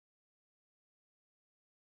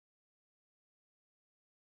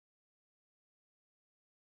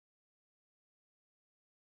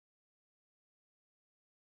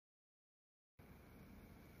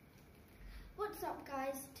What's up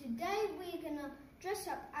guys? Today we're gonna dress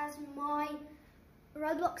up as my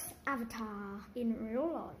Roblox avatar in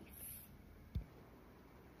real life.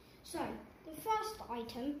 So the first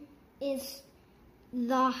item is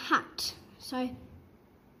the hat. So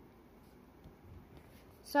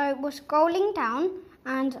we're scrolling down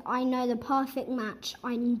and I know the perfect match.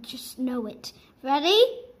 I just know it. Ready?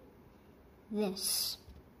 This.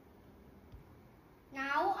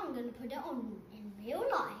 Now I'm going to put it on in real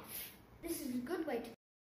life. This is a good way to.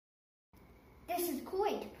 This is a cool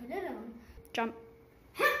way to put it on. Jump.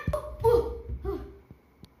 Do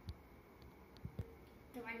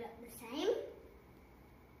I look the same?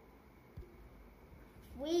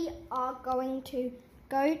 We are going to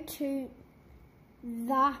go to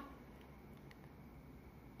the.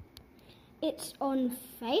 It's on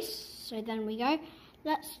face. So then we go.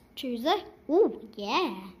 Let's choose it. Oh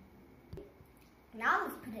yeah. Now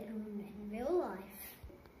let's put it on in real life.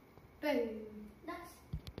 Boom.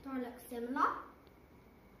 Do I look similar?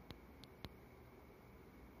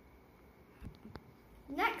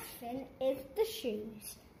 Next thing is the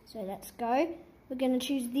shoes. So let's go. We're going to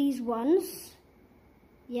choose these ones.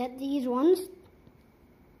 Yeah, these ones.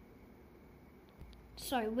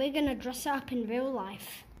 So we're going to dress it up in real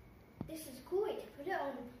life. This is a cool way to put it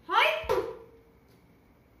on. Hi!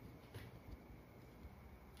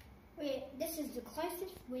 This is the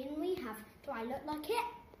closest win we have. Do I look like it?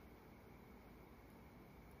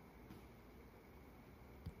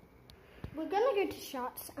 We're going to go to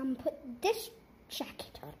shots and put this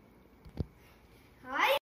jacket on.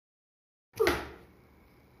 Hi.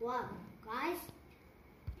 Wow, guys.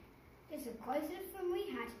 This is the closest win we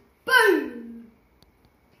had. Boom!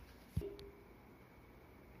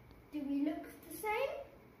 Do we look the same?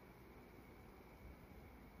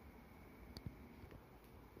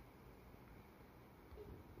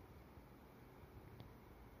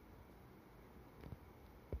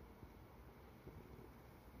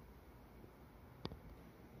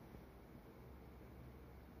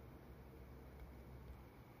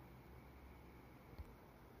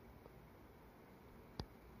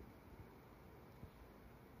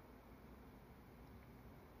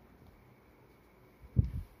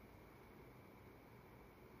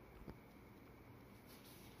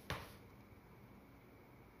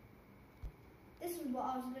 This is what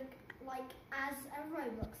I was look like as a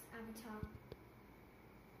Roblox avatar.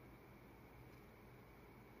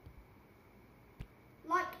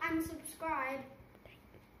 Like and subscribe.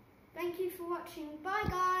 Thank you for watching. Bye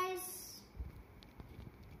guys.